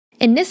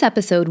In this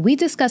episode, we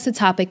discuss a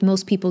topic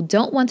most people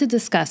don't want to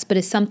discuss, but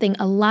is something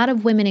a lot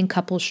of women and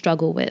couples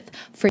struggle with: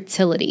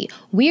 fertility.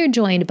 We are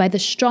joined by the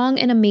strong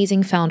and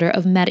amazing founder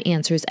of Med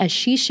Answers as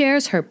she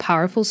shares her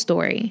powerful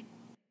story.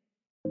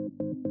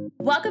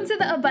 Welcome to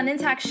the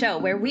Abundance Hack Show,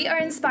 where we are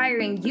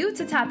inspiring you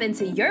to tap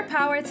into your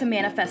power to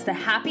manifest the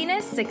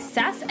happiness,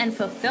 success, and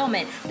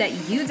fulfillment that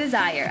you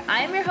desire.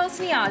 I am your host,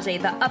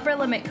 Niajae, the Upper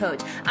Limit Coach.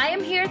 I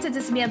am here to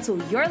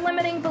dismantle your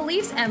limiting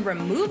beliefs and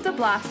remove the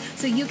blocks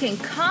so you can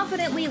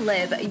confidently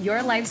live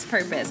your life's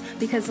purpose,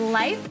 because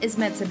life is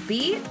meant to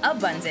be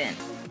abundant.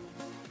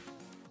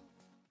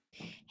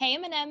 Hey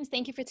M&Ms,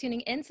 thank you for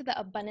tuning in to the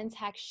Abundance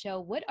Hack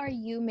Show. What are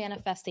you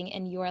manifesting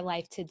in your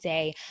life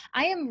today?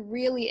 I am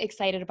really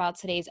excited about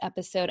today's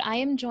episode. I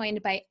am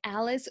joined by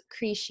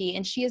Crisci,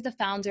 and she is the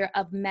founder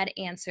of Med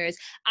Answers.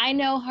 I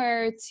know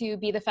her to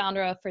be the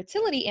founder of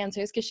Fertility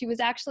Answers because she was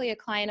actually a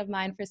client of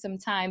mine for some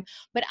time,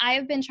 but I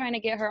have been trying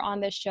to get her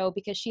on this show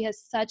because she has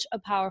such a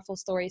powerful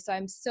story. So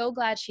I'm so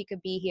glad she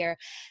could be here.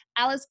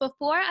 Alice,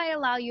 before I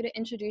allow you to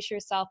introduce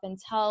yourself and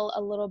tell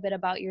a little bit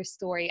about your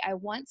story, I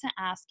want to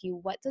ask you,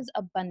 what does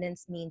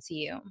abundance mean to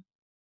you?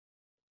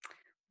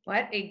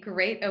 What a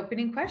great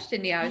opening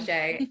question,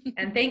 Niajae.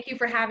 And thank you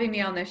for having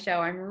me on this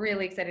show. I'm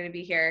really excited to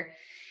be here.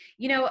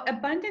 You know,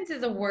 abundance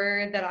is a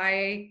word that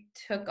I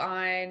took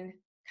on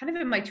kind of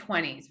in my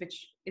 20s,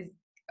 which is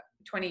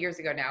 20 years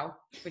ago now,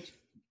 which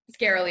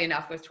scarily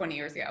enough was 20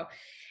 years ago.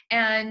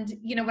 And,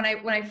 you know, when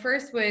I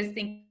first was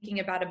thinking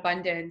about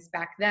abundance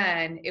back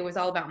then, it was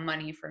all about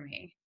money for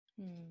me.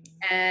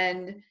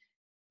 And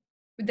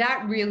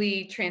that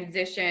really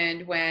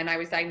transitioned when I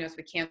was diagnosed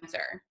with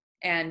cancer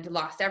and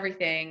lost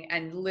everything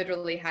and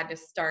literally had to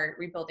start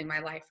rebuilding my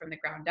life from the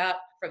ground up,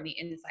 from the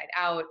inside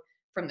out,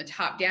 from the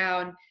top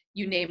down,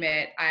 you name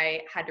it,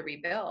 I had to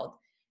rebuild.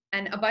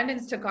 And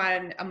abundance took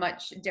on a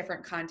much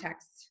different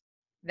context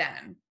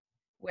then,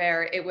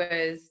 where it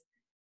was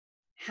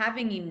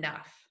having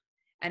enough.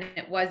 And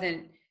it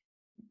wasn't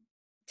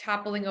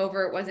toppling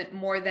over. It wasn't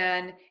more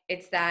than.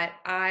 It's that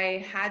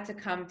I had to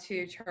come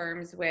to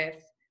terms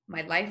with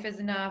my life is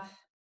enough.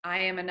 I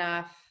am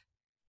enough.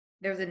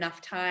 There's enough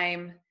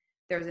time.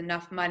 There's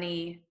enough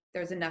money.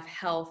 There's enough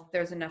health.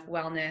 There's enough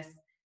wellness.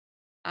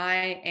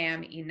 I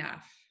am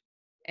enough.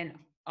 And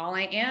all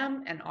I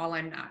am and all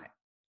I'm not.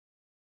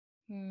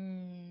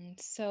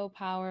 So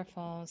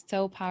powerful,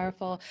 so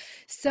powerful.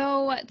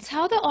 So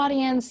tell the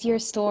audience your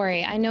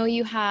story. I know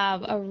you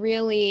have a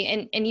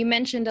really, and you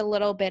mentioned a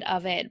little bit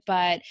of it,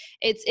 but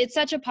it's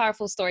such a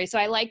powerful story. So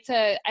I like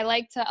to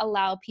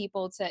allow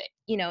people to,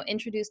 you know,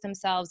 introduce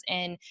themselves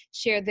and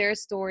share their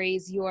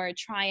stories, your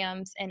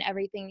triumphs, and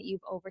everything that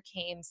you've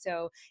overcame.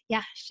 So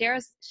yeah, share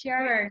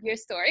your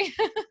story.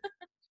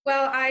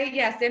 Well,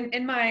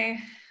 in my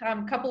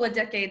couple of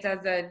decades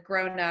as a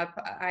grown up,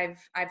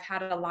 I've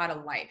had a lot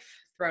of life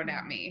thrown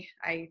at me,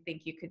 I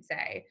think you could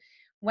say.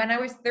 When I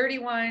was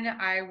 31,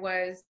 I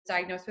was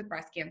diagnosed with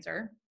breast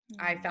cancer.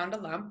 I found a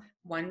lump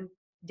one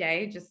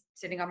day, just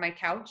sitting on my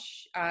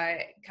couch,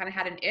 kind of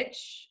had an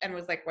itch and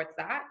was like, what's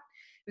that?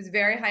 It was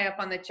very high up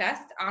on the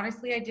chest.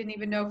 Honestly, I didn't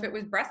even know if it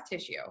was breast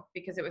tissue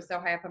because it was so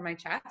high up on my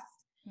chest.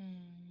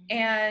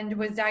 And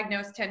was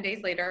diagnosed 10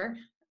 days later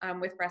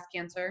with breast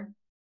cancer.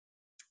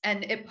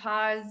 And it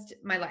paused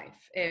my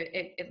life.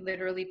 It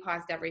literally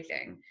paused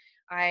everything.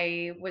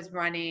 I was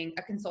running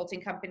a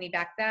consulting company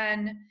back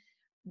then.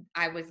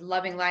 I was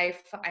loving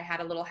life. I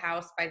had a little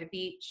house by the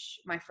beach,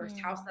 my first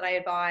house that I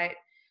had bought.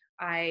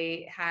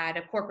 I had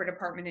a corporate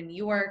apartment in New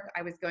York.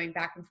 I was going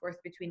back and forth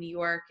between New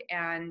York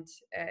and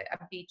a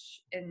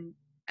beach in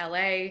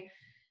LA,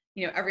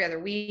 you know, every other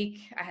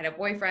week. I had a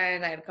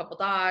boyfriend. I had a couple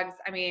dogs.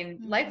 I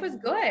mean, life was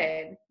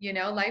good. You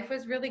know, life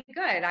was really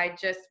good. I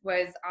just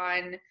was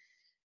on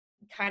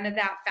kind of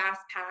that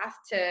fast path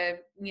to,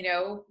 you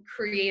know,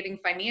 creating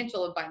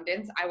financial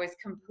abundance. I was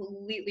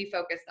completely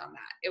focused on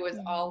that. It was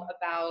all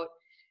about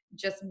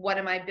just what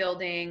am I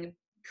building,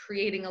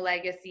 creating a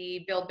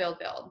legacy, build.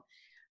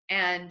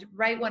 And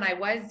right when I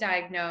was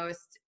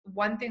diagnosed,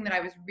 one thing that I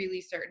was really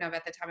certain of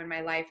at the time in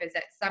my life is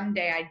that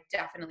someday I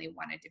definitely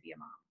wanted to be a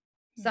mom.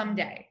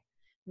 Someday.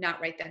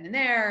 Not right then and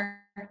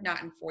there,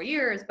 not in 4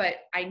 years, but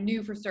I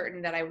knew for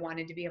certain that I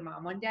wanted to be a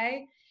mom one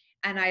day.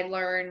 And I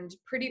learned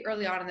pretty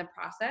early on in the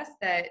process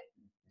that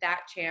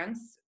that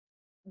chance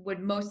would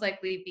most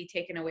likely be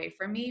taken away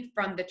from me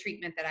from the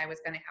treatment that I was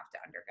going to have to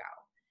undergo.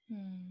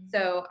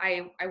 So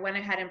I went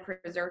ahead and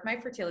preserved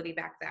my fertility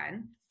back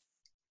then.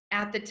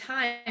 At the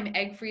time,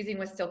 egg freezing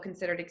was still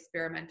considered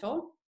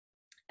experimental.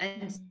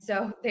 And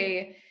so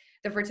the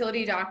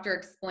fertility doctor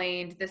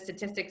explained the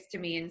statistics to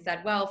me and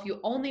said, well, if you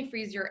only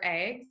freeze your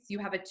eggs, you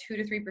have a 2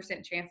 to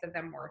 3% chance of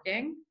them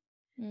working.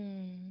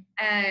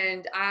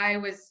 And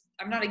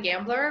I'm not a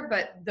gambler,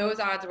 but those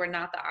odds were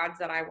not the odds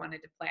that I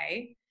wanted to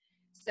play.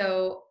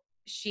 So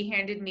she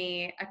handed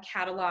me a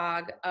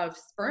catalog of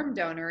sperm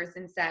donors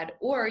and said,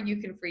 or you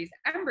can freeze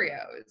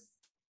embryos.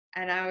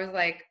 And I was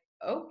like,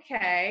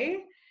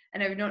 okay.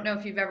 And I don't know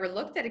if you've ever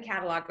looked at a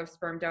catalog of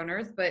sperm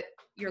donors, but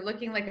you're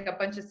looking like a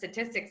bunch of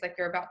statistics, like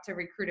you're about to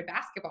recruit a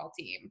basketball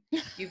team.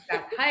 You've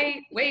got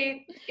height,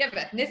 weight, you have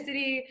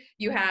ethnicity,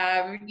 you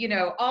have,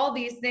 all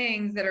these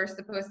things that are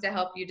supposed to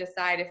help you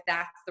decide if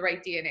that's the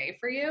right DNA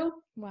for you.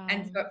 Wow.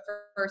 And so at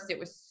first it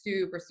was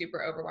super,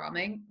 super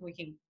overwhelming. We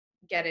can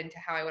get into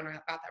how I went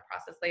about that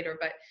process later,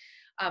 but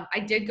I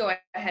did go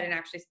ahead and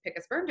actually pick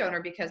a sperm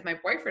donor because my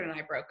boyfriend and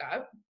I broke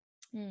up.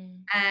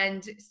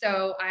 And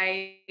so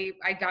I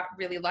got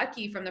really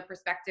lucky from the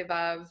perspective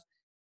of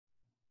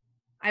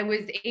I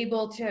was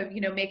able to,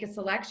 make a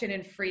selection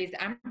and freeze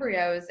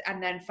embryos.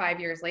 And then 5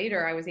 years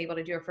later, I was able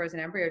to do a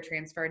frozen embryo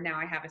transfer. Now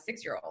I have a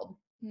 6-year-old.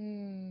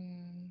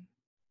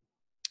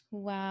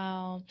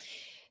 Wow.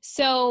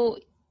 So,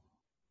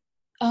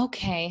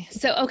 okay.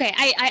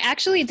 I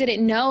actually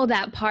didn't know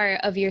that part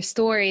of your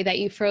story, that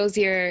you froze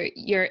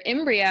your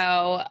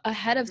embryo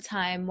ahead of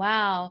time.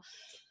 Wow.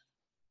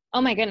 Oh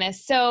my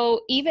goodness.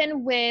 So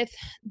even with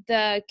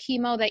the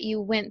chemo that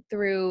you went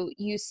through,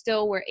 you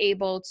still were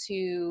able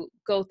to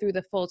go through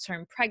the full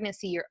term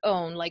pregnancy your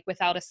own, like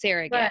without a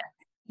surrogate. But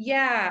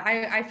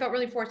yeah, I felt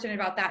really fortunate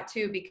about that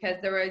too,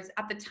 because there was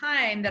at the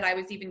time that I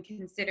was even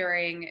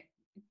considering,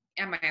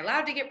 am I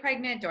allowed to get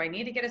pregnant? Do I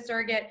need to get a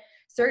surrogate?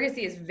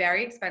 Surrogacy is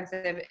very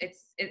expensive.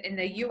 It's in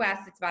the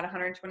US, it's about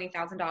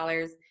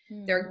 $120,000.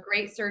 There are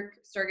great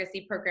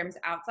surrogacy programs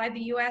outside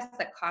the US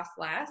that cost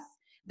less.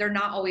 They're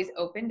not always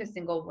open to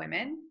single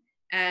women.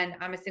 And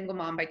I'm a single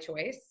mom by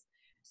choice.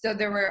 So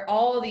there were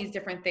all these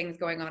different things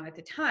going on at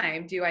the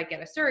time. Do I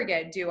get a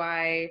surrogate? Do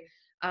I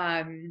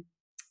carry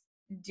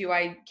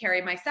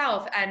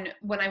myself? And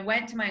when I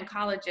went to my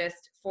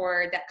oncologist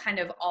for that kind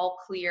of all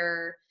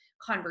clear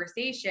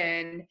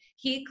conversation,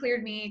 he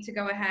cleared me to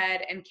go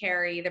ahead and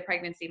carry the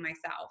pregnancy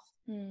myself.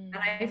 And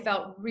I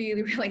felt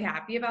really, really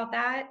happy about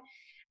that.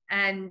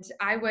 And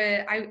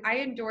I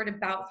endured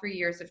about 3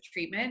 years of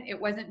treatment.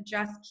 It wasn't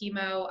just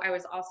chemo. I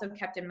was also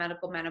kept in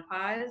medical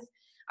menopause.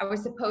 I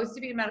was supposed to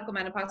be in medical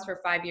menopause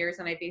for 5 years,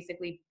 and I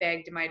basically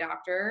begged my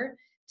doctor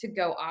to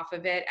go off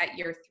of it at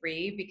year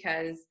 3,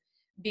 because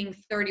being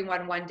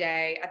 31 one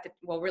day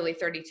really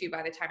 32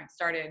 by the time it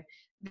started,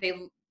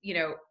 they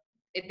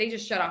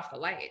just shut off the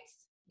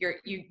lights.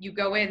 You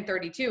go in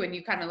 32 and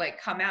you kind of like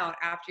come out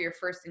after your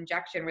first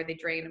injection, where they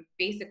drain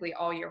basically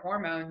all your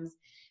hormones,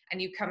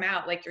 and you come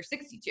out like you're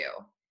 62.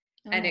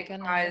 And it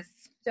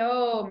caused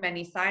so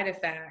many side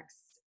effects,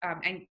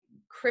 and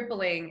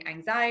crippling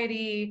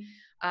anxiety.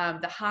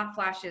 The hot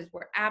flashes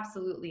were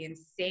absolutely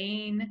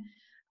insane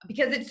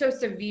because it's so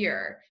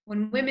severe.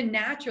 When women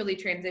naturally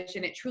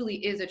transition, it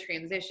truly is a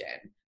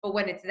transition. But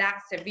when it's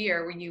that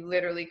severe, when you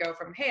literally go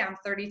from, hey, I'm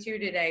 32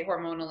 today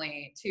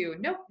hormonally, to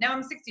nope, now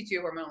I'm 62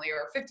 hormonally,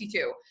 or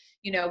 52,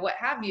 what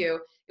have you,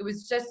 it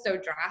was just so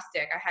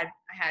drastic. I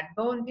had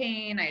bone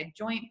pain, I had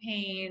joint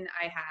pain,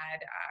 I had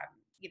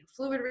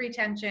fluid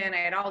retention, I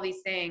had all these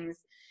things.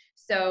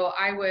 So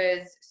I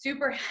was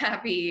super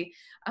happy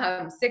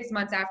 6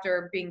 months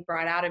after being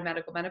brought out of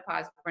medical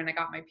menopause, when I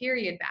got my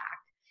period back.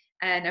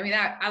 And I mean,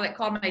 I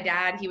called my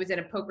dad. He was in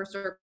a poker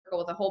circle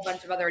with a whole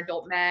bunch of other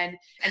adult men,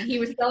 and he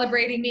was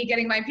celebrating me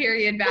getting my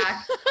period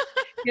back.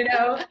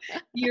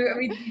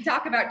 You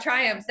talk about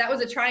triumphs. That was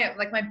a triumph.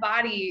 Like, my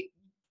body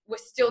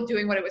was still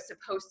doing what it was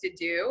supposed to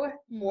do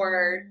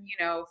for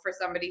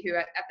somebody who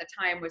at the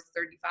time was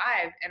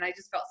 35. And I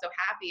just felt so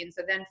happy. And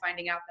so then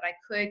finding out that I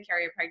could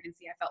carry a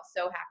pregnancy, I felt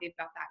so happy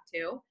about that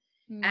too.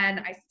 And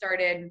I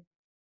started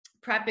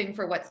prepping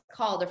for what's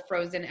called a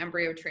frozen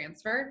embryo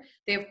transfer.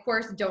 They of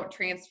course don't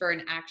transfer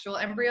an actual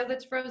embryo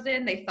that's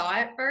frozen. They thaw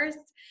it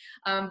first,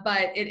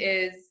 but it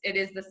is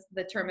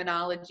the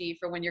terminology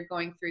for when you're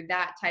going through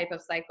that type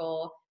of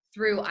cycle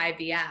through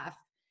IVF.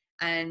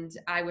 And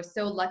I was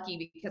so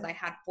lucky because I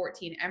had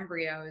 14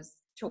 embryos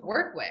to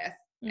work with.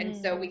 And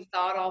so we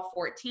thawed all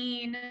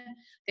 14.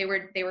 They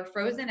were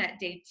frozen at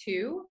day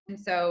 2. And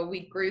so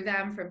we grew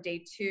them from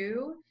day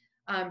 2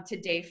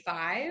 to day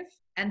 5.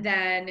 And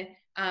then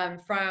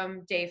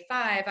from day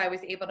 5, I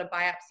was able to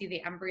biopsy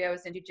the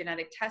embryos and do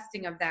genetic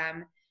testing of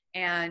them,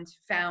 and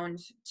found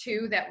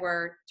 2 that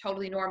were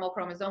totally normal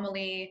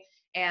chromosomally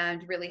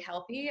and really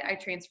healthy. I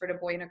transferred a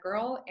boy and a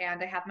girl,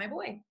 and I have my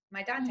boy,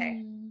 my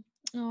Dante.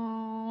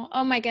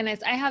 Oh my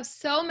goodness. I have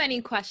so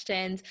many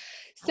questions.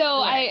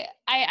 So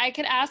I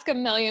could ask a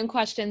million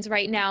questions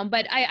right now,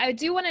 but I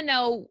do want to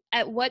know,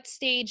 at what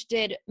stage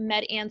did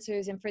Med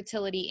Answers and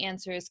Fertility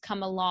Answers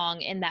come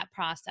along in that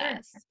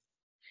process? Sure.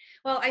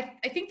 Well,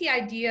 I think the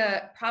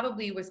idea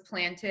probably was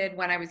planted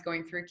when I was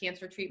going through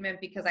cancer treatment,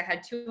 because I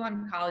had 2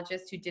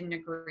 oncologists who didn't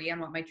agree on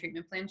what my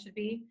treatment plan should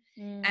be.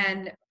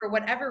 And for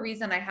whatever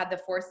reason, I had the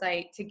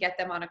foresight to get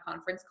them on a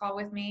conference call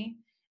with me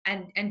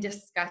and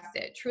discuss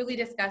it, truly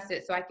discuss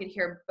it, so I could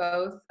hear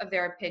both of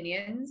their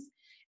opinions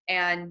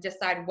and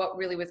decide what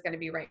really was going to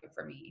be right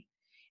for me.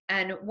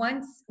 And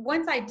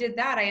once I did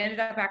that, I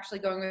ended up actually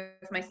going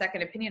with my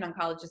second opinion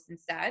oncologist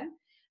instead.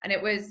 And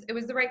it was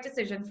the right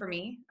decision for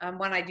me,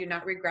 one I do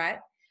not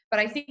regret. But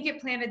I think it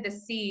planted the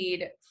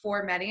seed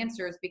for Med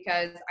Answers,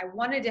 because I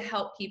wanted to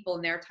help people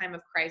in their time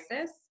of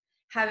crisis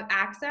have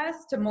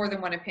access to more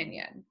than one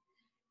opinion.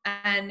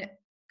 And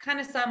kind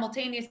of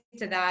simultaneous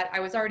to that, I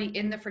was already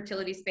in the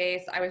fertility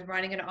space. I was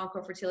running an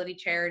onco-fertility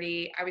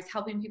charity. I was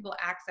helping people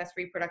access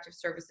reproductive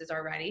services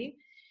already.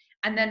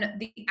 And then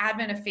the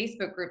advent of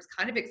Facebook groups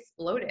kind of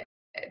exploded,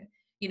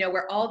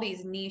 where all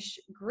these niche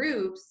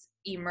groups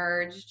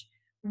emerged,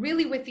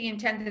 really with the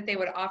intent that they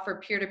would offer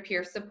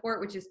peer-to-peer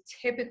support, which is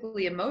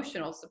typically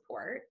emotional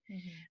support.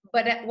 Mm-hmm.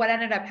 But what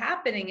ended up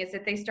happening is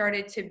that they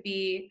started to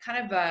be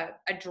kind of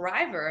a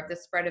driver of the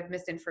spread of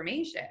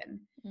misinformation.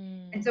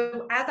 And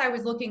so as I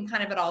was looking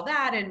kind of at all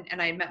that,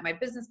 and I met my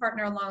business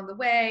partner along the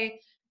way,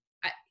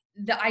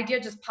 the idea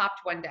just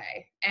popped one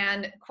day.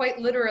 And quite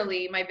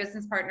literally, my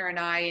business partner and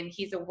I, and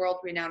he's a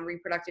world-renowned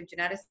reproductive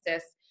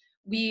geneticist,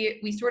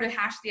 we sort of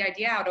hashed the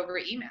idea out over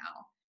email.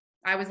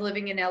 I was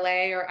living in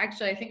LA, or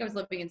actually I think I was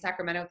living in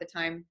Sacramento at the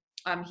time.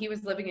 He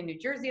was living in New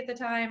Jersey at the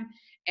time,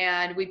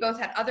 and we both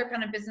had other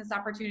kind of business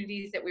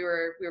opportunities that we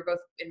were both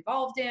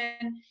involved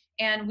in,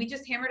 and we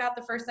just hammered out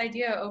the first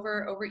idea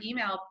over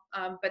email.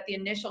 But the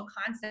initial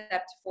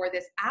concept for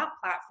this app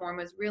platform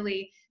was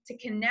really to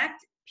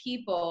connect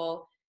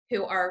people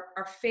who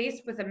are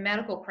faced with a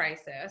medical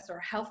crisis or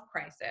health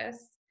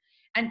crisis,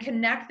 and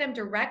connect them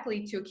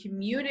directly to a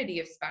community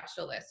of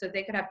specialists so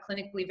they could have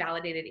clinically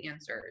validated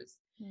answers.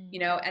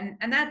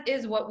 And that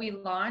is what we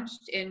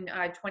launched in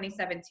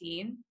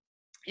 2017,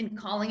 in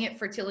calling it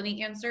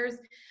Fertility Answers.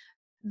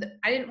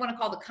 I didn't want to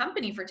call the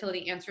company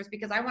Fertility Answers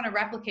because I want to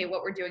replicate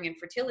what we're doing in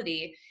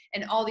fertility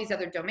and all these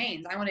other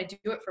domains. I want to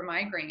do it for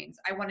migraines.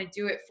 I want to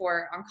do it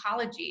for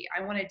oncology.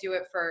 I want to do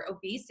it for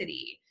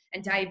obesity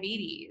and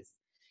diabetes.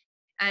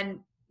 And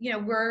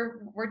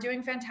we're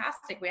doing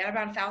fantastic. We had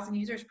about 1,000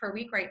 users per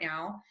week right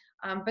now,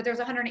 but there's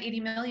 180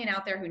 million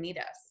out there who need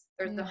us.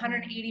 There's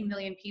 180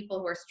 million people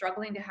who are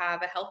struggling to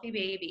have a healthy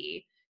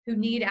baby, who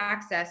need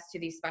access to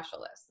these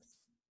specialists.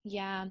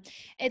 Yeah,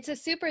 it's a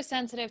super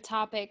sensitive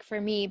topic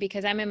for me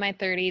because I'm in my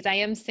 30s. I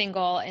am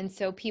single. And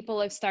so people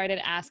have started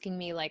asking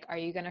me, like, are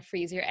you going to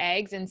freeze your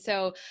eggs? And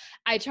so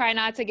I try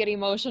not to get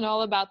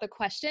emotional about the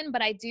question,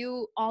 but I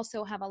do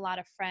also have a lot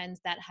of friends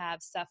that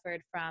have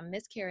suffered from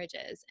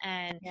miscarriages.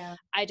 And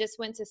I just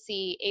went to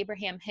see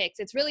Abraham Hicks.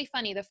 It's really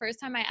funny. The first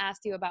time I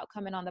asked you about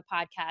coming on the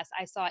podcast,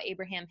 I saw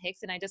Abraham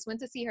Hicks, and I just went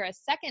to see her a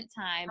second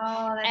time.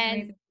 Oh, that's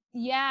amazing.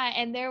 Yeah.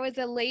 And there was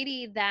a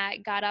lady that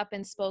got up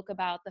and spoke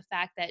about the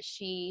fact that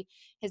she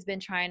has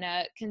been trying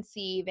to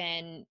conceive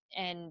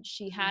and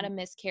she had a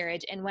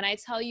miscarriage. And when I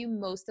tell you,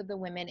 most of the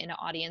women in the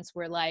audience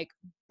were like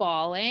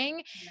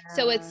bawling.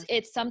 So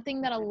it's something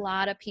that a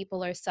lot of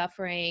people are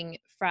suffering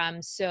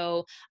from.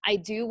 So I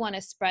do want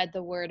to spread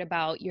the word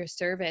about your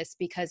service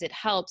because it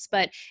helps.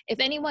 But if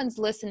anyone's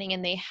listening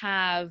and they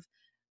have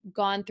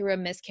gone through a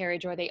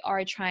miscarriage or they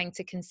are trying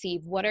to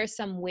conceive, what are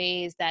some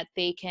ways that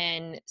they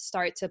can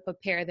start to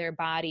prepare their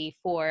body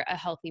for a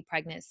healthy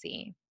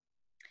pregnancy?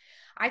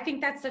 I think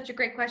that's such a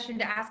great question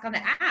to ask on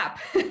the app.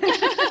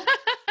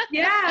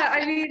 Yeah,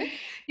 I mean,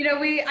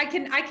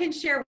 I can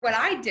share what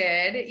I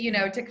did,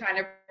 to kind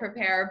of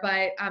prepare,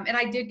 but and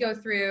I did go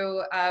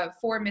through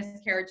 4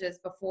 miscarriages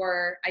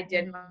before I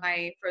did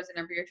my frozen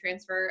embryo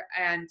transfer,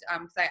 and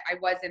because I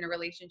was in a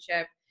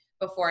relationship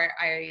before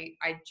I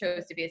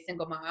chose to be a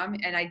single mom,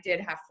 and I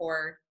did have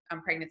 4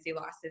 pregnancy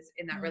losses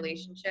in that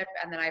relationship,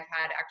 and then I've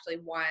had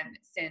actually 1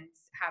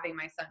 since having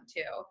my son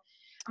too.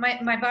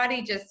 My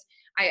body just,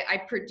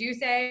 I produce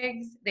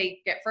eggs,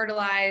 they get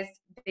fertilized,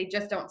 they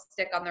just don't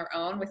stick on their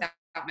own without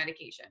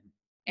medication.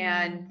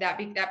 And that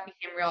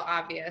became real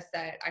obvious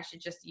that I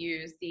should just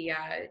use the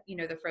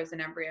the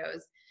frozen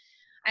embryos.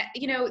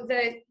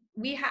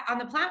 We have on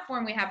the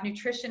platform, we have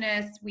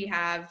nutritionists, we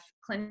have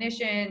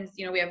clinicians,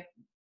 we have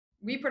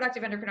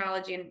reproductive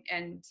endocrinology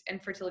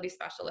and fertility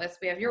specialists.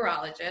 We have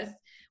urologists.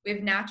 We have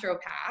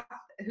naturopath,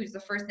 who's the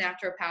first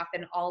naturopath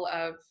in all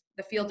of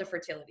the field of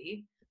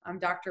fertility.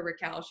 Dr.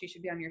 Raquel, she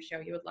should be on your show.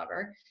 You would love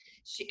her.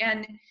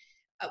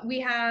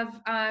 We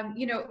have,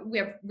 we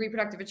have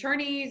reproductive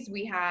attorneys.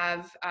 We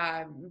have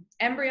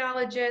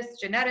embryologists,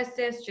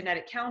 geneticists,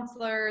 genetic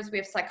counselors. We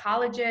have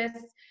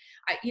psychologists.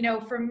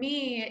 For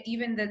me,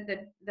 even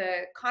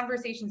the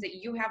conversations that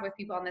you have with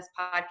people on this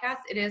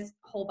podcast, it is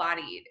whole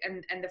bodied,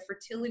 and the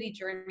fertility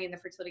journey and the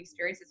fertility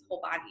experience is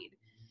whole bodied.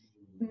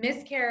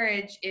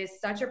 Miscarriage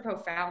is such a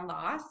profound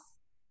loss.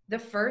 The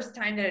first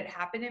time that it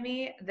happened to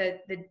me,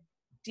 the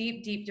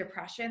deep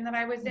depression that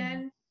I was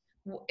in,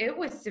 it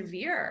was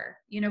severe,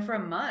 for a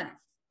month.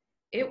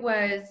 It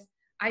was,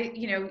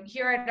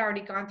 here I'd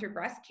already gone through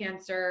breast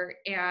cancer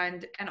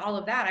and all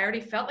of that. I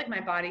already felt like my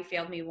body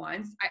failed me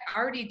once. I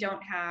already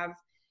don't have,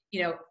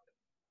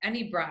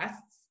 any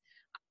breasts.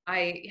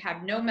 I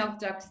have no milk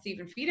ducts to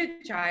even feed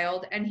a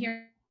child. And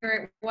here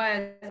it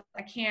was,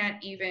 I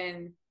can't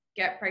even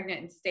get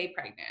pregnant and stay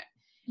pregnant.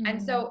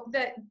 And so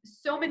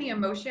so many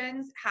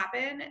emotions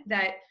happen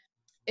that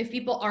if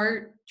people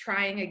are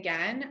trying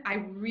again, I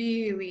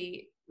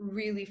really,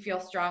 really feel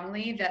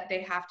strongly that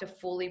they have to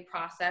fully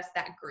process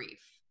that grief.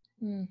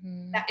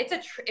 That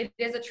it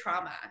is a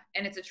trauma,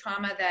 and it's a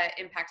trauma that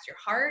impacts your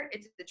heart.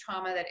 It's the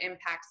trauma that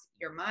impacts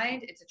your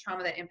mind. It's a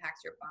trauma that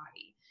impacts your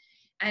body.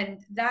 And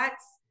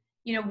that's,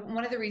 you know,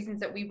 one of the reasons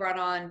that we brought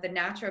on the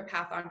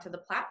naturopath onto the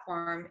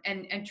platform.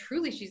 And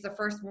truly, she's the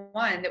first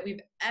one that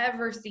we've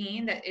ever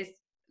seen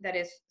that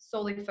is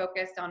solely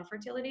focused on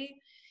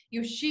fertility.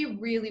 You know, she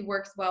really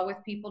works well with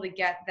people to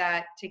get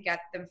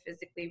them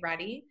physically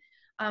ready.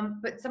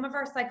 But some of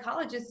our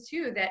psychologists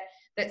too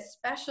that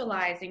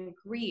specialize in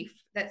grief,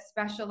 that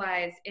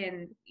specialize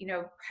in, you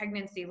know,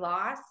 pregnancy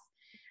loss,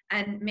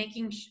 and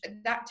making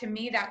that, to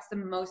me, that's the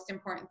most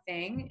important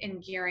thing in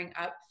gearing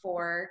up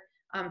for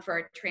a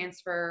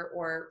transfer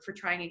or for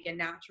trying again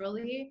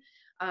naturally,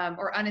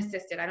 or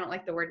unassisted. I don't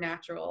like the word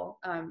natural.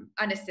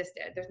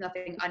 Unassisted. There's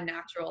nothing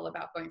unnatural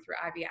about going through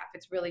IVF.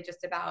 It's really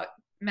just about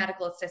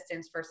medical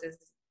assistance versus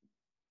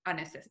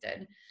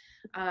unassisted.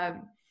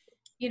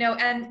 You know,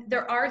 and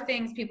there are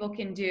things people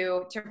can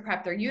do to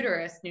prep their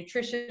uterus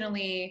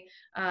nutritionally.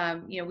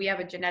 You know, we have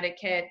a genetic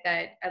kit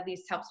that at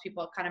least helps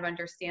people kind of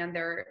understand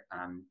their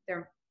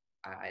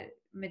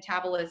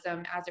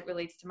metabolism as it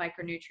relates to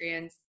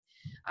micronutrients.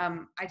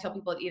 I tell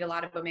people to eat a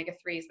lot of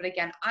omega-3s, but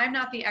again, I'm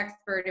not the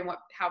expert in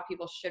how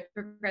people should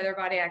prepare their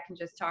body. I can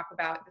just talk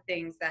about the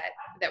things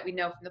that we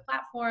know from the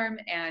platform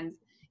and,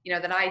 you know,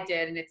 that I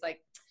did. And it's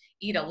like,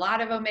 eat a lot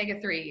of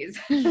omega-3s,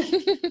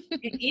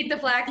 eat the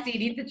flaxseed,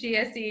 eat the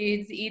chia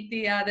seeds, eat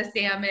the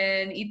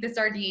salmon, eat the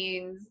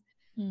sardines.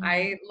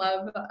 I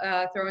love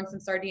throwing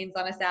some sardines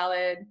on a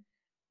salad.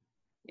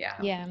 Yeah.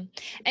 Yeah.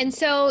 And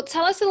so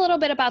tell us a little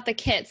bit about the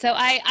kit. So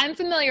I'm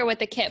familiar with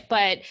the kit,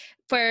 but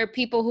for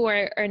people who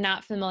are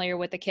not familiar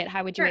with the kit,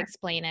 how would you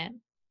explain it?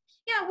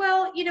 Yeah,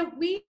 well, you know,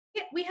 we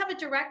have a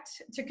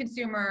direct to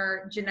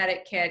consumer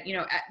genetic kit. You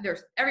know,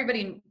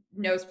 everybody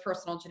knows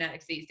personal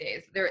genetics these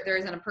days. There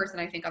isn't a person,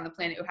 I think, on the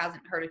planet who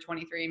hasn't heard of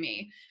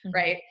 23andMe,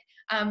 right?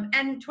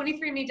 And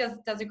 23andMe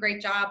does a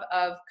great job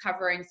of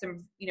covering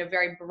some, you know,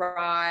 very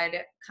broad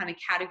kind of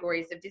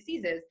categories of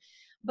diseases.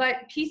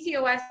 But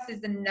PCOS is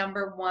the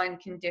number one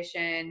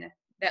condition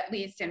that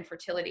leads to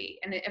infertility,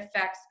 and it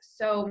affects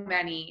so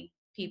many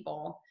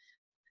people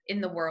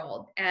in the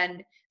world.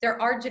 And there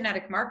are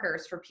genetic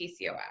markers for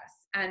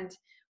PCOS. And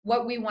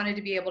what we wanted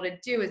to be able to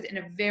do is, in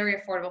a very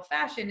affordable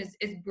fashion,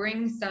 is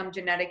bring some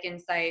genetic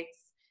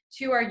insights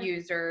to our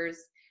users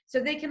so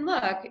they can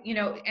look, you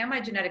know, am I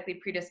genetically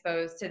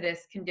predisposed to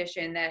this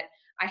condition that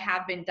I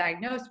have been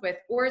diagnosed with,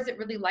 or is it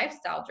really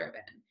lifestyle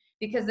driven?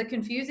 Because the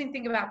confusing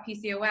thing about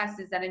PCOS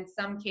is that in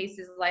some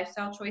cases,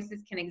 lifestyle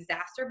choices can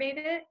exacerbate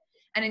it.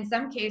 And in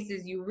some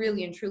cases, you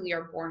really and truly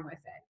are born with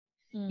it.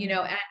 You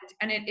know,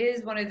 and it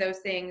is one of those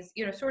things,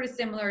 you know, sort of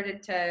similar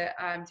to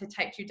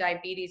type 2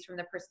 diabetes from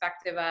the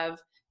perspective of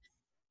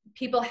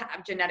people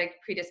have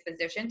genetic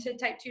predisposition to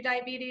type 2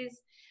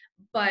 diabetes,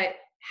 but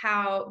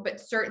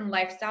certain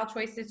lifestyle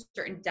choices,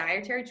 certain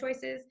dietary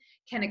choices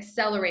can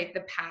accelerate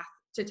the path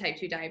to type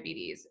 2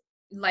 diabetes.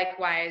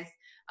 Likewise,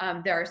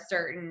 there are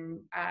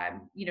certain,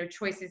 you know,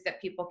 choices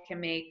that people can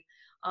make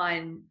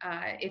on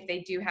if they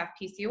do have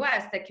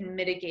PCOS that can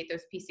mitigate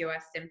those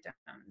PCOS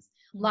symptoms.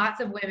 Lots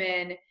of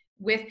women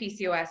with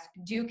PCOS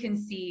do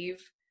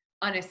conceive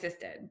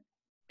unassisted.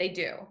 They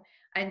do.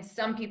 And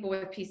some people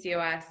with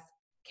PCOS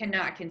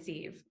cannot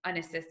conceive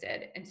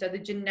unassisted. And so the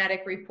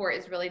genetic report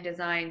is really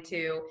designed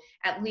to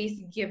at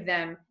least give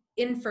them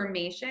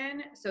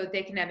information so that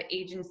they can have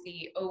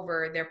agency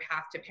over their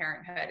path to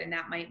parenthood. And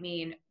that might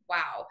mean,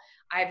 wow,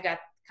 I've got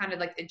kind of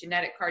like the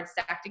genetic card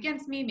stacked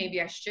against me.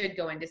 Maybe I should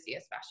go in to see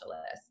a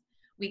specialist.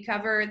 We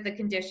cover the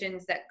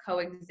conditions that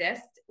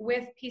coexist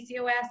with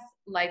PCOS,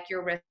 like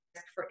your risk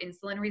for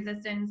insulin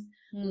resistance,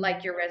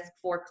 like your risk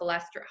for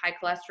high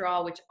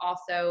cholesterol, which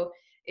also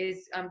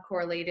is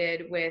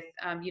correlated with,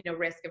 you know,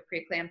 risk of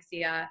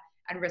preeclampsia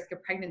and risk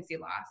of pregnancy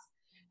loss.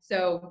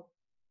 So,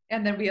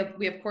 and then we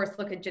of course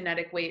look at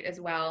genetic weight as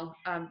well,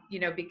 you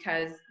know,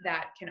 because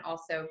that can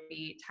also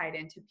be tied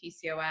into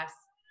PCOS,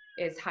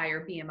 is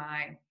higher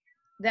BMI.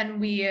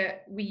 Then we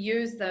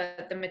use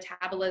the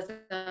metabolism.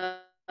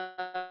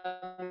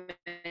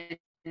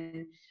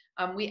 And,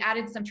 we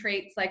added some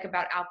traits like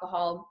about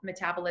alcohol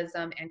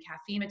metabolism and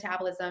caffeine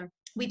metabolism.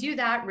 We do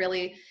that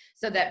really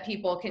so that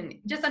people can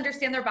just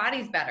understand their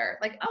bodies better.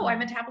 Like, oh, I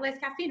metabolize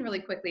caffeine really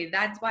quickly.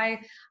 That's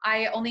why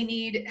I only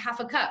need half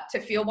a cup to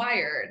feel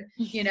wired,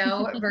 you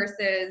know,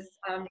 versus,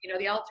 you know,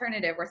 the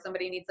alternative where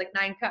somebody needs like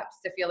 9 cups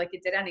to feel like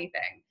it did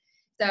anything.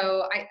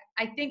 So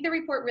I think the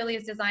report really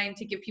is designed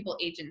to give people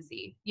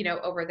agency, you know,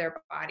 over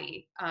their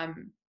body.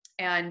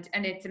 And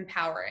it's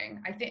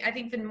empowering. I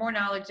think the more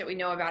knowledge that we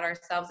know about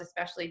ourselves,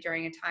 especially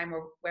during a time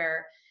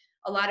where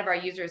a lot of our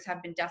users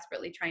have been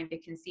desperately trying to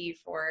conceive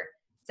for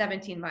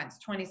 17 months,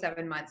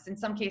 27 months, in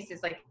some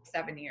cases like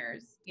 7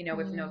 years, you know,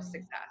 with no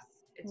success.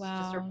 It's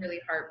just a really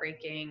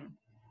heartbreaking,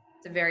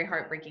 it's a very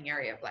heartbreaking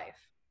area of life.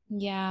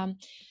 Yeah.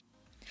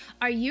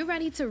 Are you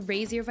ready to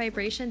raise your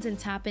vibrations and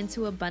tap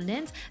into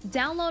abundance?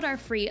 Download our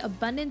free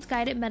Abundance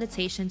Guided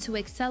Meditation to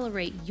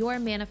accelerate your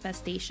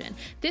manifestation.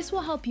 This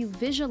will help you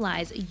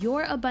visualize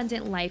your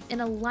abundant life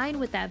and align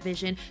with that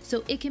vision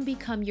so it can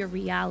become your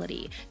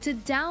reality. To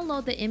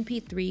download the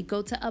MP3,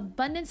 go to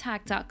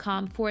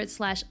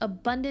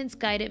abundancehack.com/abundance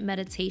guided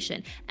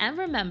meditation. And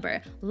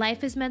remember,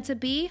 life is meant to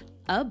be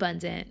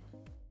abundant.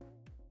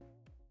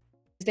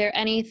 Is there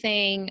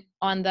anything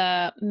on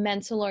the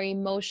mental or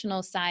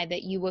emotional side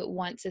that you would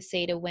want to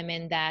say to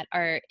women that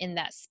are in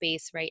that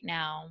space right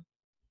now?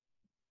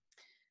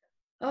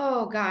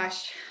 Oh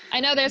gosh. I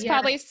know there's Yeah.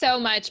 probably so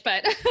much,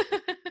 but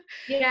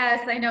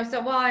Yes, I know.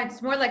 So, well,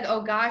 it's more like,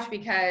 oh gosh,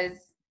 because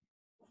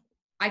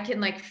I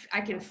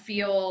can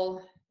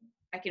feel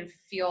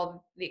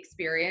the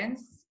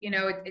experience.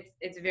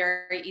 It's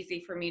very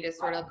easy for me to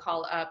sort of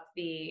call up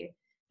the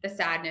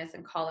sadness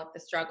and call up the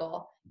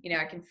struggle.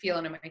 I can feel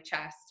it in my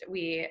chest.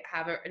 We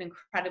have an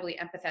incredibly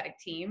empathetic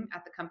team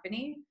at the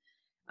company.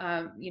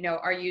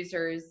 Our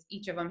users,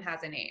 each of them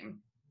has a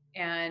name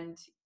and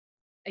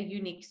a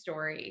unique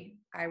story.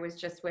 I was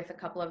just with a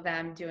couple of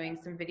them doing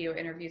some video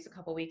interviews a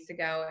couple weeks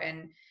ago,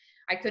 and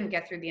I couldn't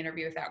get through the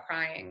interview without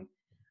crying.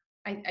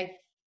 I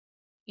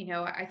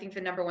think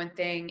the number one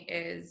thing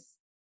is,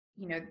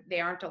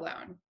 they aren't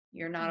alone.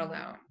 You're not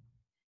alone.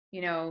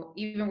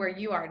 Even where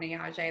you are,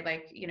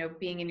 Niajae,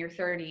 being in your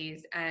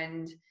 30s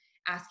and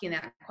asking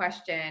that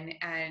question,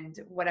 and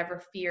whatever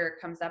fear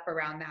comes up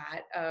around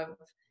that of,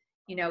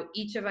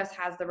 each of us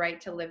has the right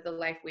to live the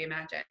life we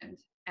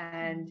imagined.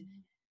 And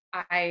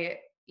I,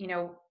 you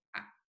know,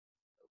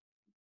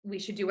 we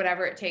should do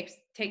whatever it takes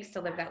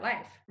to live that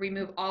life.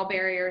 Remove all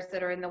barriers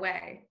that are in the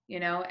way,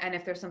 and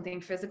if there's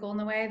something physical in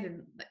the way,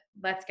 then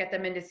let's get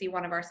them in to see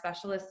one of our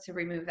specialists to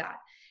remove that.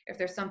 If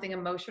there's something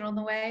emotional in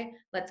the way,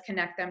 let's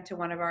connect them to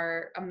one of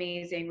our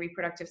amazing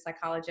reproductive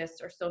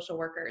psychologists or social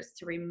workers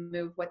to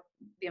remove what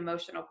the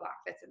emotional block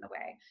that's in the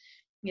way.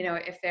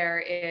 If there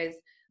is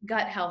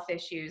gut health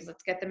issues,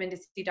 let's get them in to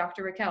see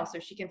Dr. Raquel so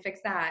she can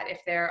fix that.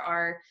 If there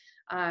are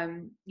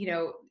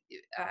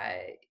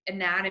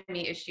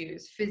anatomy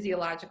issues,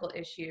 physiological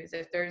issues,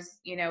 if there's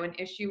an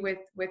issue with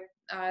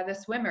the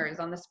swimmers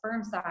on the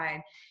sperm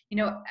side,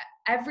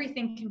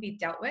 everything can be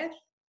dealt with,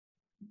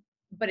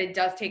 but it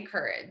does take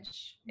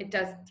courage. It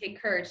does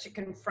take courage to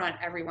confront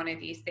every one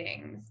of these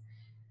things.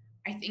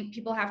 I think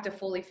people have to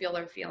fully feel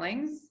their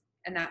feelings,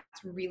 and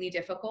that's really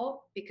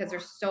difficult because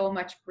there's so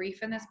much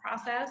grief in this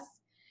process.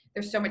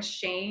 There's so much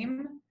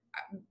shame.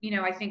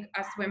 I think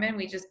us women,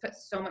 we just put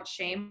so much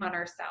shame on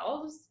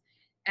ourselves,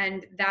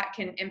 and that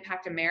can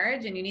impact a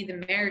marriage, and you need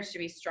the marriage to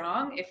be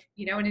strong.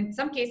 And in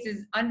some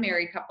cases,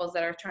 unmarried couples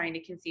that are trying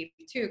to conceive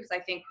too, because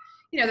I think,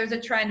 there's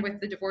a trend with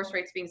the divorce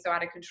rates being so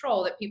out of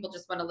control that people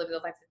just want to live the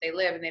life that they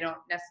live, and they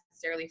don't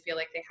necessarily feel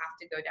like they have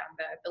to go down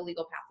the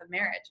legal path of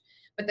marriage.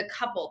 But the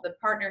couple, the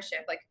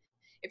partnership, like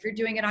if you're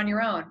doing it on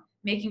your own,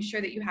 making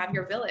sure that you have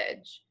your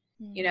village,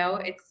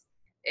 it's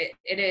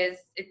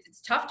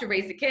tough to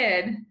raise a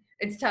kid.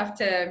 It's tough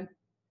to,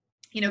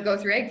 go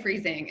through egg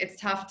freezing.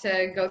 It's tough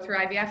to go through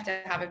IVF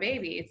to have a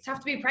baby. It's tough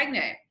to be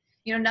pregnant.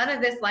 None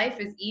of this life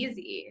is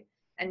easy.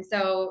 And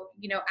so,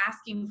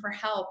 asking for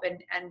help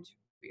and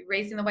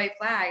raising the white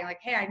flag, like,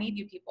 hey, I need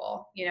you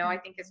people, I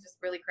think is just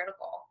really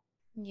critical.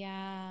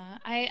 Yeah,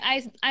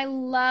 I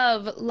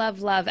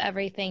love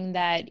everything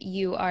that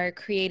you are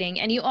creating.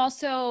 And you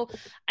also,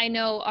 I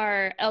know,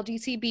 are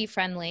LGBT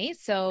friendly.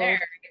 So There.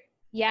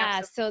 yeah,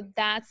 Absolutely. so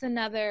that's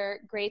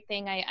another great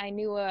thing. I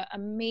knew an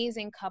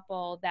amazing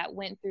couple that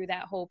went through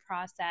that whole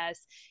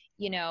process,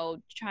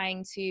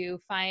 trying to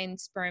find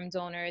sperm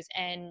donors,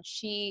 and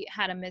she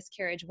had a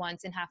miscarriage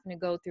once and having to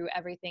go through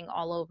everything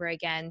all over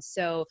again.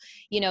 So,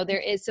 there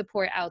is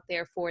support out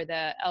there for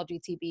the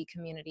LGBT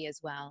community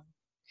as well.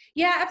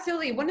 Yeah,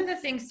 absolutely. One of the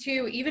things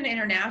too, even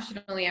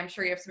internationally, I'm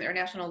sure you have some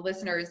international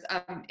listeners,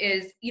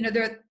 is,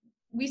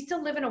 we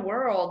still live in a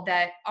world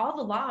that all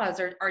the laws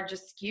are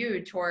just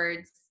skewed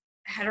towards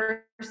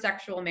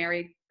heterosexual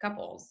married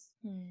couples.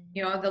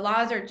 The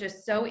laws are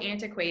just so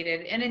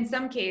antiquated. And in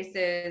some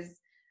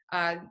cases,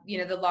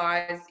 the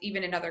laws,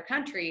 even in other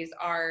countries,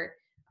 are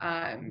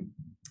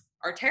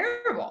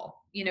terrible,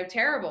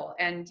 terrible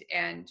and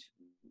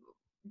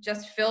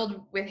just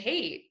filled with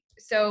hate.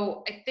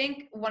 So I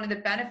think one of the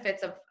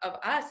benefits of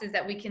us is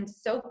that we can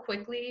so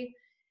quickly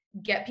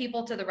get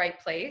people to the right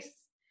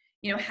place,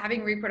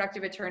 having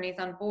reproductive attorneys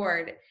on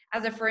board.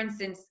 For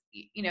instance,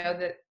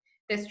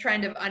 this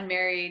trend of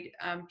unmarried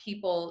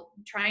people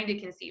trying to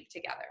conceive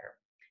together.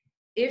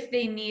 If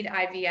they need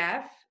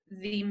IVF,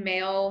 the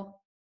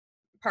male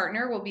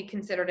partner will be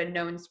considered a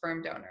known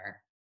sperm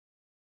donor.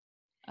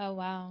 Oh,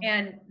 wow.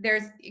 And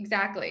there's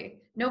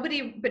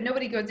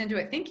nobody goes into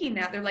it thinking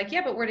that. They're like,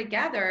 yeah, but we're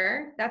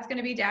together. That's going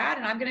to be dad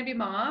and I'm going to be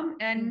mom.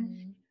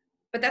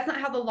 But that's not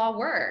how the law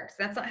works.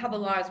 That's not how the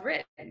law is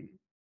written.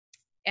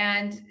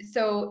 And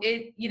so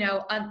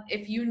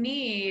if you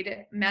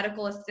need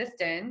medical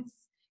assistance,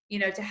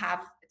 to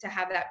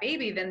have that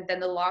baby, then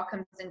the law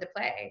comes into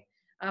play.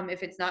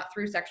 If it's not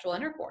through sexual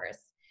intercourse.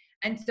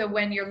 And so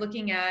when you're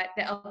looking at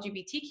the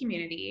LGBT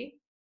community,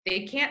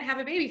 they can't have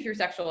a baby through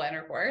sexual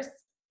intercourse,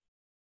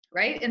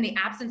 right? In the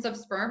absence of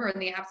sperm or in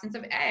the absence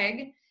of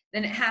egg,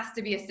 then it has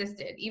to be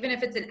assisted. Even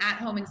if it's an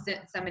at-home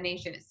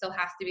insemination, it still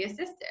has to be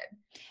assisted,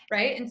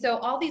 right? And so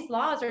all these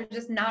laws are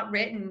just not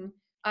written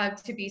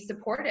to be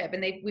supportive,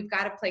 and we've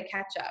got to play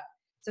catch up.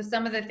 So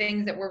some of the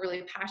things that we're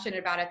really passionate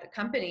about at the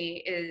company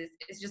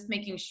is just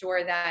making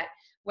sure that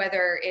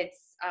whether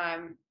it's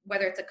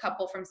a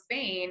couple from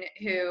Spain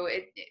who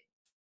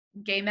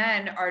gay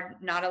men are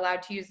not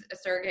allowed to use a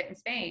surrogate in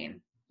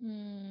Spain.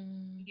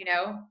 You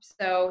know,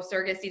 so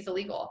surrogacy is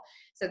illegal.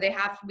 So they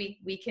have,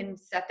 we can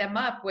set them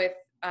up with,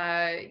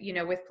 you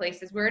know, with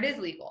places where it is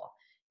legal,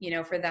 you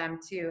know, for them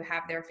to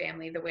have their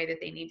family the way that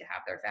they need to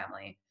have their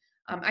family.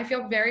 I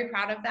feel very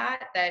proud of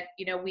that,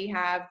 you know, we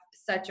have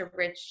such a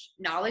rich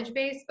knowledge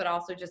base, but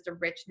also just a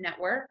rich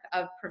network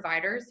of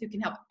providers who can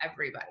help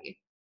everybody.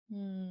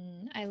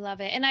 I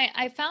love it. And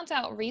I found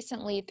out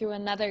recently through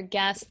another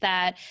guest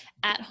that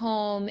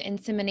at-home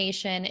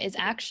insemination is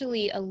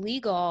actually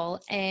illegal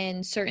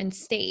in certain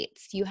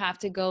states. You have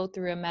to go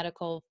through a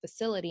medical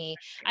facility.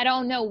 I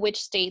don't know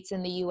which states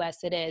in the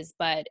US it is,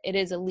 but it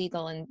is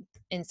illegal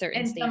in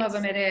certain states. Some of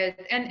them it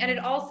is. And it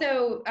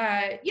also,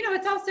 you know,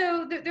 it's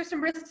also, there's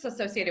some risks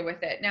associated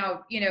with it.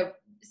 Now, you know,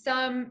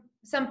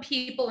 some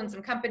people and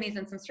some companies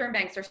and some sperm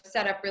banks are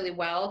set up really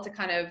well to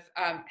kind of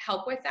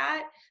help with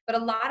that. But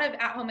a lot of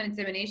at-home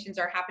inseminations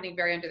are happening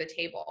very under the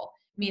table,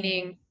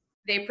 meaning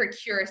they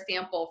procure a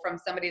sample from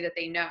somebody that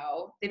they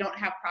know. They don't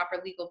have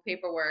proper legal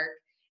paperwork,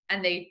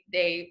 and they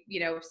you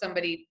know,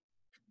 somebody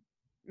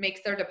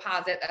makes their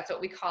deposit. That's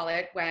what we call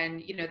it, when,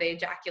 you know, they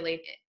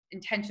ejaculate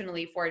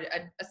intentionally for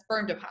a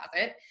sperm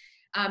deposit.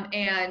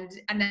 And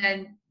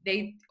then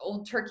they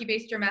old turkey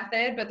baster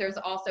method, but there's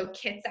also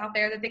kits out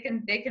there that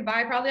they can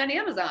buy probably on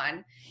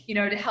Amazon, you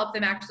know, to help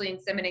them actually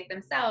inseminate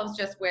themselves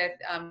just with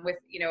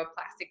you know, a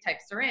plastic type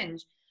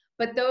syringe.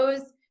 But those,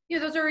 you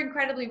know, those are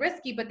incredibly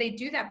risky, but they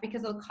do that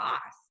because of the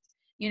cost.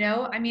 You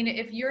know, I mean,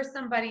 if you're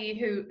somebody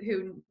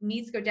who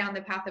needs to go down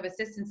the path of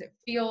assistance, it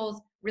feels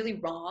really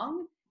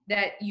wrong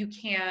that you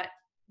can't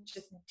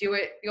just do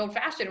it the old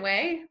fashioned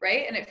way,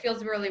 right? And it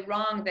feels really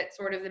wrong that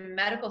sort of the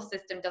medical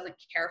system doesn't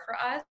care for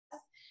us,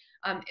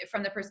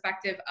 from the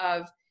perspective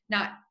of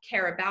not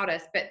care about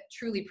us, but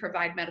truly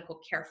provide medical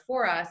care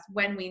for us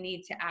when we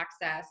need to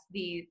access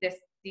these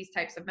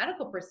types of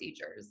medical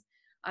procedures,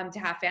 to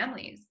have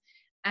families.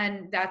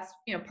 And that's,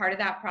 you know, part of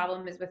that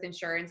problem is with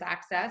insurance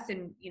access.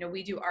 And, you know,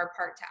 we do our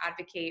part to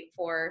advocate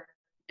for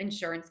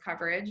insurance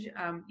coverage.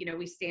 You know,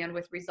 we stand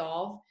with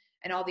Resolve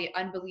and all the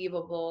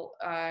unbelievable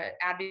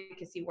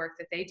advocacy work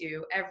that they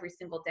do every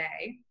single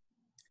day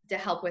to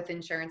help with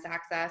insurance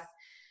access.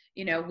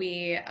 You know,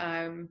 we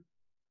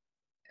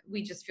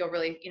just feel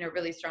really, you know,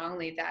 really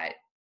strongly that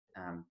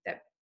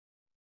that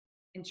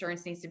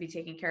insurance needs to be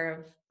taking care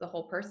of the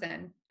whole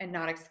person and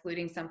not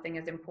excluding something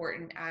as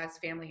important as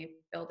family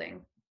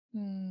building.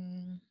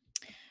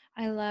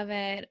 I love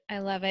it. I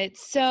love it.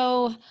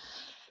 So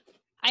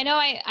I know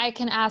I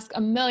can ask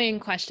a million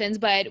questions,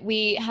 but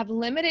we have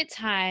limited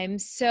time.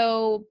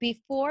 So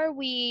before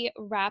we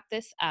wrap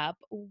this up,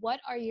 what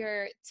are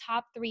your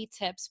top 3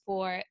 tips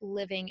for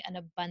living an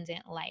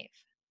abundant life?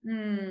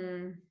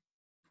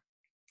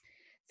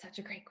 Such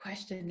a great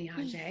question,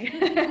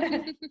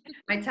 Niajae.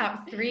 My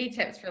top 3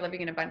 tips for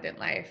living an abundant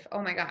life.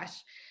 Oh my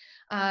gosh.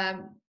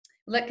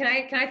 Look, can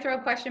I throw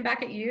a question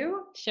back at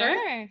you? Sure,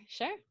 first?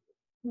 sure.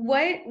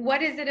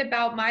 What is it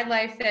about my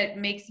life that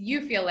makes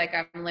you feel like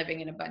I'm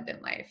living an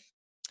abundant life?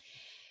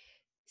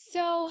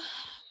 So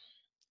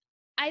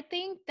I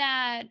think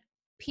that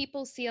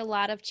people see a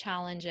lot of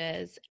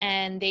challenges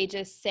and they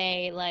just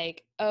say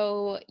like,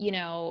 oh, you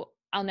know,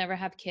 I'll never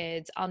have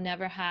kids. I'll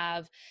never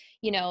have,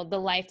 you know, the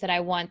life that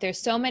I want.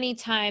 There's so many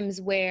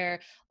times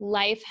where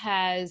life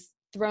has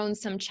thrown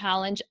some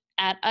challenge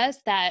at us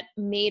that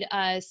made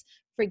us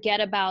forget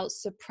about,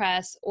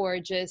 suppress, or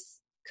just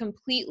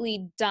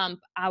completely dump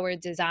our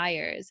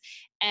desires.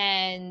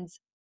 And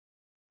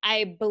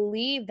I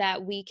believe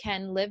that we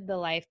can live the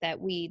life that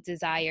we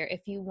desire.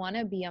 If you want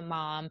to be a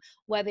mom,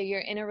 whether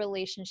you're in a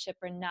relationship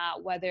or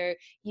not, whether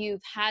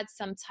you've had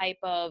some type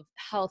of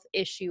health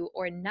issue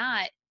or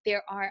not,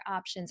 there are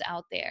options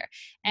out there.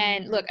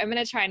 And look, I'm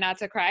going to try not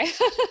to cry.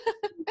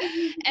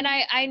 And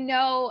I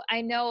know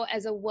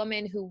as a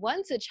woman who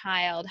wants a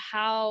child,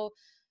 how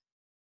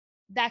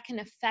that can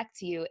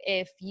affect you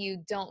if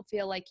you don't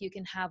feel like you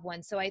can have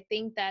one. So I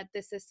think that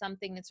this is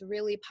something that's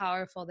really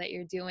powerful that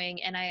you're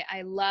doing. And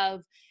I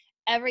love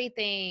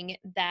everything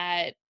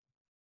that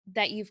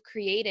you've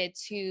created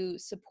to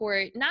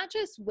support not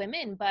just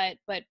women,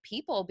 but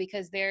people,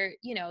 because there,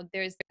 you know,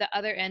 there's the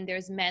other end,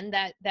 there's men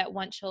that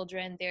want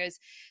children, there's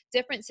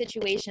different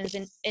situations,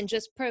 and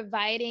just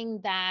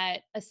providing that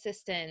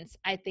assistance,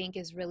 I think,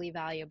 is really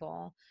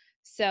valuable.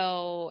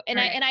 So, and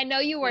Right. I know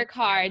you work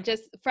hard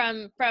just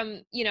from,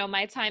 you know,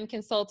 my time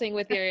consulting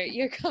with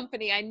your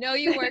company. I know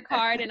you work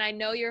hard and I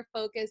know you're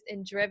focused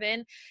and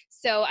driven.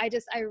 So I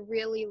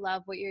really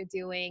love what you're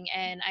doing.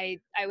 And I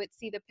would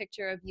see the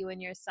picture of you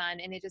and your son,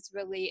 and it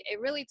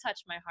really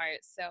touched my heart.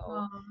 So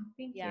Oh,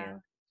 thank yeah.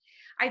 you.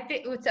 I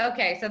think it's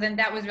okay. So then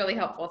that was really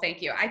helpful.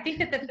 Thank you. I think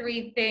that the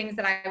three things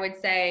that I would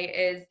say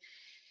is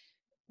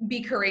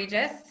be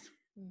courageous.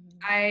 Mhm.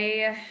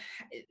 I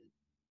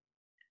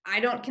I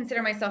don't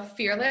consider myself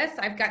fearless.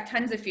 I've got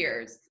tons of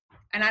fears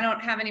and I don't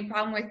have any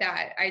problem with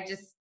that. I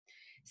just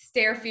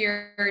stare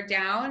fear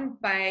down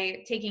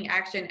by taking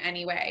action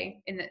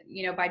anyway,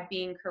 by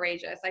being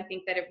courageous. I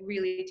think that it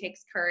really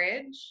takes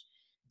courage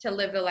to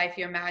live the life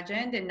you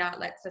imagined and not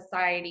let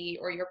society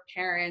or your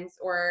parents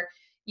or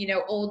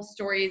old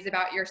stories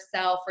about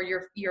yourself or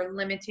your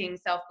limiting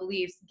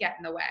self-beliefs get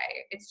in the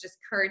way. It's just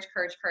courage,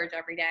 courage, courage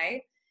every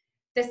day.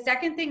 The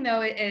second thing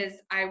though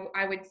is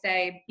I would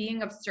say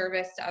being of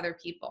service to other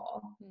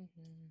people.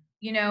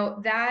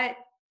 Mhm. That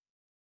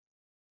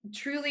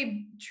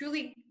truly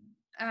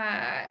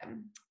uh,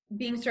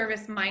 being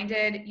service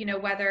minded,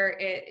 whether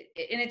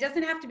and it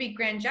doesn't have to be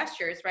grand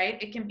gestures, right?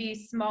 It can be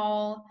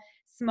small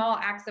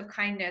acts of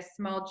kindness,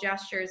 small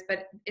gestures,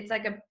 but it's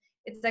like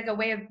a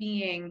way of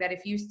being that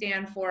if you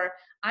stand for,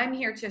 I'm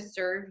here to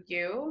serve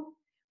you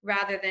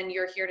rather than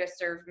you're here to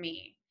serve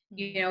me.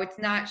 It's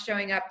not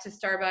showing up to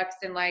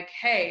Starbucks and like,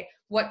 hey,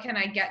 what can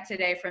I get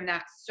today from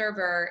that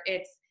server?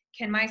 It's,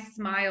 can my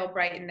smile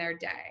brighten their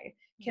day?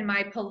 Can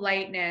my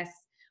politeness?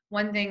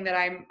 One thing that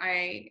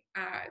I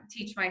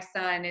teach my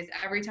son is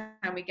every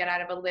time we get out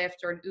of a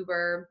Lyft or an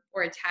Uber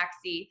or a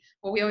taxi,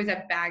 well, we always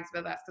have bags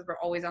with us because we're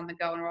always on the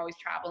go and we're always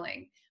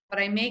traveling. But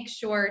I make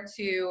sure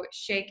to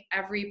shake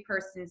every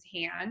person's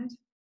hand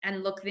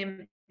and look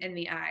them in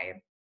the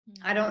eye.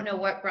 I don't know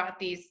what brought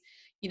these,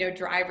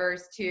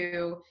 drivers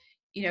to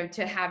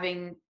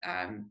having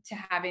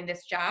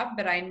this job,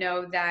 but I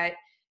know that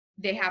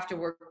they have to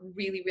work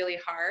really, really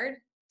hard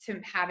to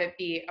have it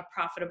be a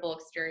profitable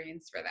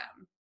experience for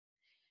them.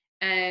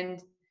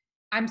 And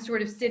I'm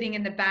sort of sitting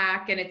in the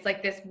back and it's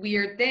like this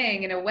weird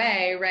thing in a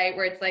way, right?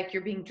 Where it's like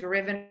you're being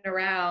driven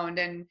around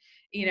and,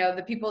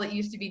 the people that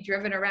used to be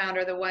driven around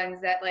are the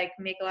ones that like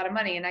make a lot of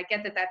money. And I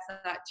get that that's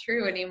not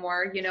true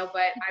anymore,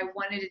 but I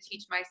wanted to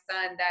teach my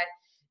son that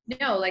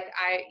no, like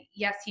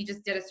yes, he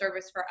just did a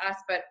service for us,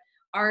 but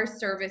our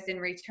service in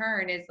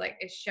return is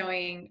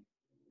showing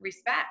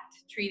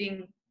respect,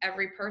 treating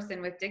every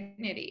person with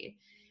dignity.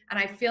 And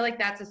I feel like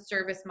that's a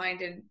service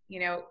minded,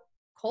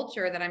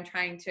 culture that I'm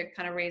trying to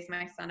kind of raise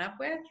my son up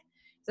with.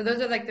 So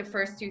those are like the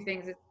first two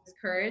things, is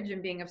courage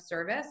and being of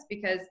service,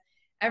 because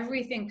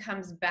everything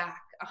comes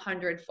back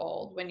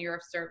 100-fold when you're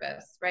of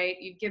service, right?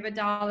 You give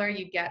 $1,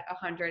 you get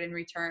 100 in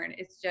return.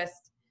 It's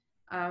just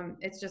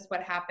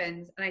what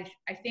happens. And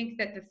I think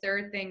that the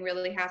third thing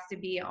really has to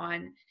be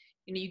on,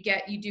 you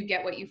do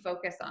get what you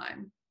focus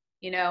on,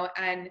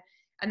 and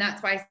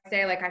that's why I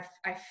say, like,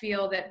 I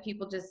feel that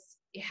people just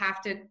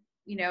have to,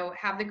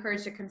 have the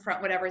courage to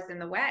confront whatever's in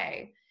the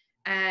way.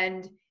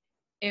 And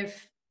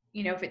if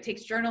it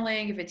takes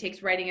journaling, if it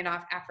takes writing an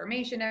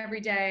affirmation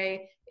every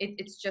day,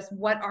 it's just,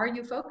 what are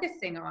you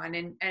focusing on?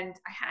 And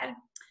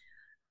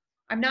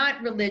I'm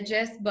not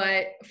religious,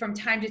 but from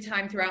time to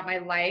time throughout my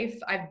life,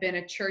 I've been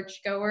a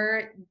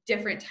churchgoer,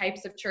 different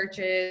types of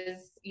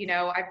churches.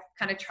 I've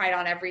kind of tried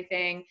on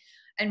everything.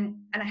 And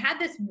I had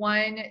this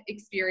one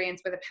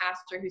experience with a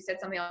pastor who said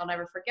something I'll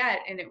never forget.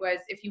 And it was,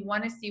 if you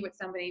want to see what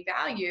somebody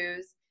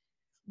values,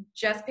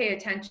 just pay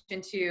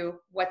attention to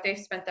what they've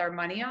spent their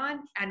money on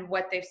and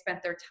what they've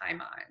spent their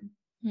time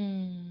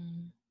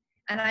on.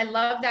 And I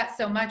love that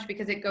so much,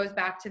 because it goes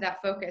back to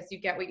that focus. You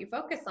get what you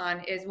focus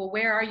on is, well,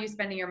 where are you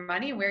spending your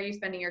money? Where are you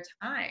spending your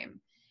time?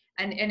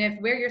 And if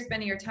where you're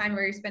spending your time,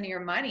 where you're spending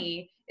your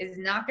money is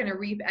not going to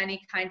reap any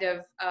kind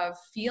of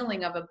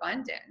feeling of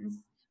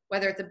abundance,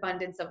 whether it's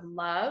abundance of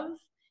love,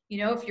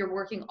 if you're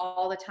working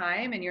all the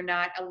time and you're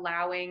not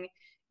allowing,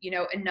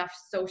 enough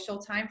social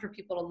time for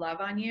people to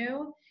love on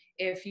you,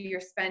 if you're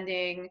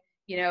spending,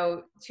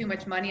 too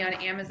much money on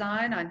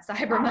Amazon on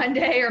Cyber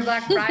Monday or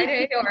Black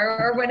Friday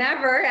or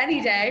whenever,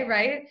 any day,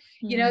 right?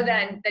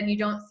 Then you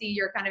don't see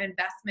your kind of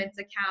investment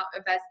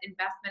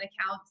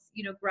accounts,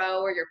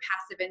 grow, or your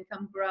passive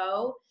income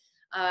grow,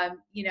 and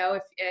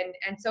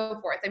so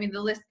forth. I mean,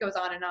 the list goes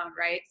on and on,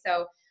 right?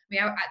 So,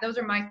 those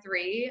are my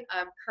three: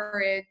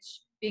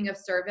 courage, being of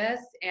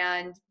service,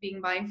 and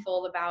being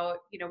mindful about,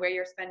 where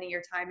you're spending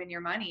your time and your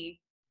money.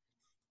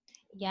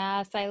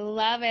 Yes, I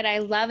love it. I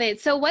love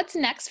it. So what's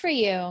next for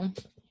you?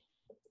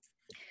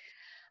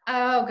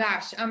 Oh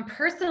gosh.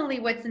 Personally,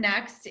 what's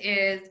next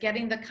is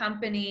getting the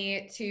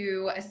company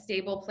to a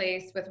stable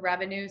place with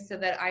revenue so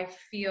that I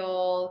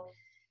feel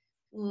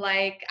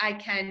like I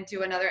can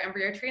do another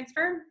embryo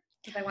transfer,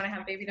 because I want to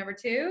have baby number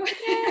 2.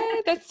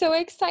 Yay, that's so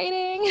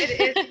exciting. It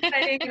is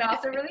exciting and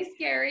also really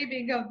scary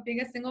being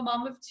a single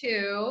mom of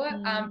 2.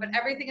 But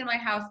everything in my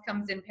house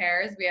comes in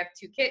pairs. We have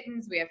 2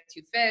 kittens, we have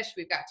 2 fish,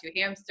 we've got 2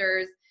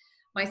 hamsters.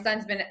 My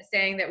son's been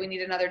saying that we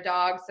need another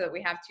dog so that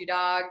we have 2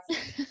 dogs.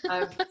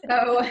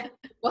 So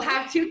we'll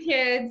have 2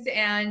 kids,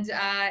 and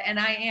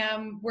I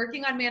am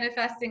working on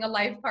manifesting a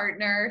life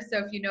partner. So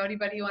if you know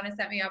anybody you want to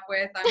set me up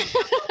with, I'm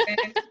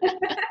open.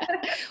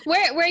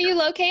 Where are you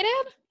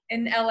located?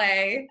 In LA.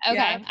 Okay.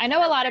 Yeah. I know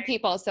a lot of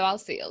people, so I'll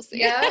see.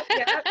 Yeah.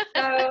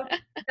 So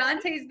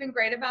Dante's been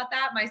great about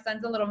that. My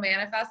son's a little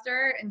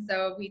manifester. And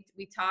so we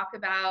talk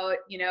about,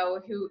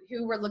 who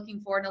we're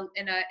looking for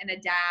in a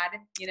dad,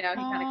 he kind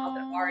of calls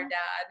it our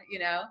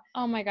dad,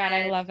 Oh my God.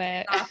 I love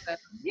it. Awesome.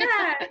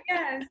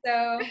 Yeah.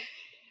 So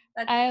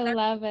I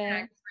love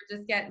it. We're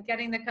just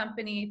getting the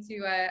company to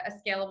a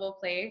scalable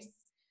place.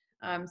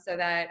 So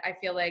that I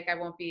feel like I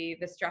won't be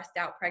the stressed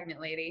out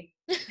pregnant lady.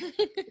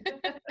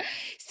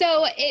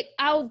 So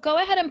I'll go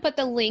ahead and put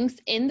the links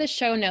in the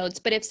show notes,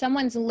 but if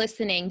someone's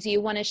listening, do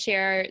you want to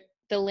share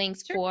the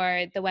links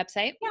for the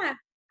website? Yeah,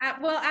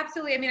 well,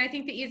 absolutely. I mean, I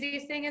think the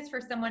easiest thing is for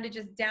someone to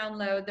just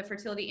download the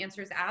Fertility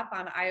Answers app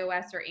on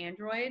iOS or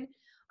Android.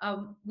 I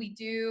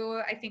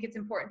think it's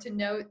important to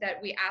note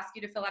that we ask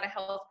you to fill out a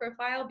health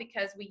profile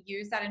because we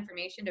use that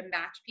information to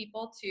match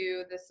people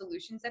to the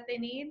solutions that they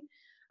need.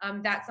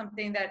 That's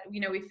something that,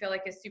 we feel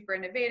like is super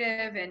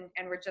innovative, and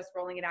we're just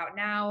rolling it out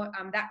now.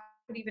 That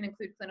could even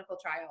include clinical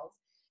trials.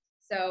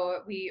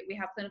 So we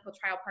have clinical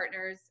trial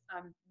partners.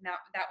 Now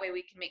that way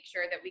we can make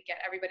sure that we get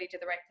everybody to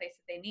the right place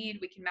that they need.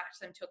 We can match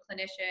them to a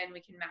clinician.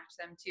 We can match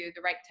them to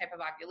the right type of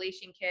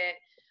ovulation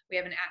kit. We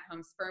have an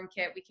at-home sperm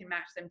kit we can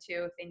match them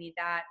to if they need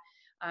that.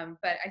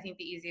 But I think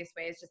the easiest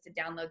way is just to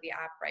download the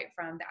app right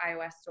from the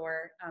iOS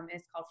store.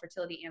 It's called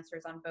Fertility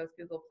Answers on both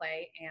Google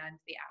Play and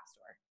the App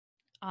Store.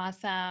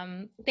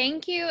 Awesome.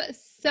 Thank you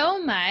so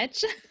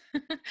much.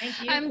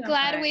 Thank you. I'm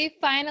glad we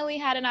finally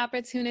had an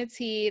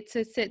opportunity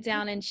to sit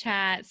down and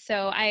chat.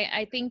 So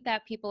I think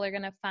that people are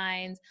going to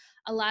find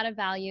a lot of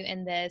value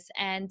in this,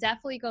 and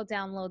definitely go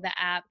download the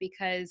app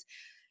because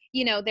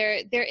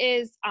there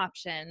is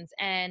options,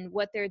 and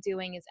what they're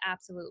doing is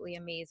absolutely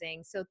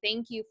amazing. So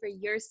thank you for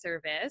your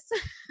service.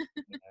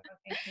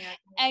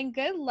 And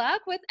good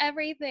luck with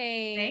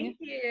everything. Thank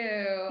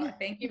you.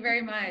 Thank you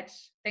very much.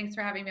 Thanks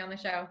for having me on the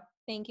show.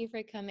 Thank you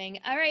for coming.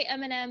 All right,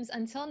 M&Ms,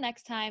 until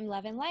next time,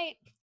 love and light.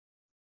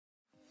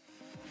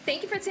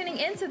 Thank you for tuning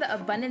in to the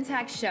Abundance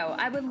Hack Show.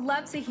 I would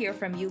love to hear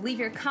from you. Leave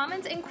your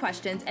comments and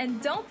questions,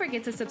 and don't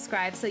forget to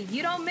subscribe so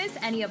you don't miss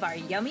any of our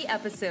yummy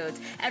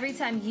episodes. Every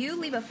time you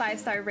leave a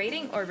 5-star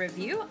rating or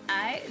review,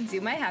 I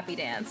do my happy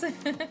dance.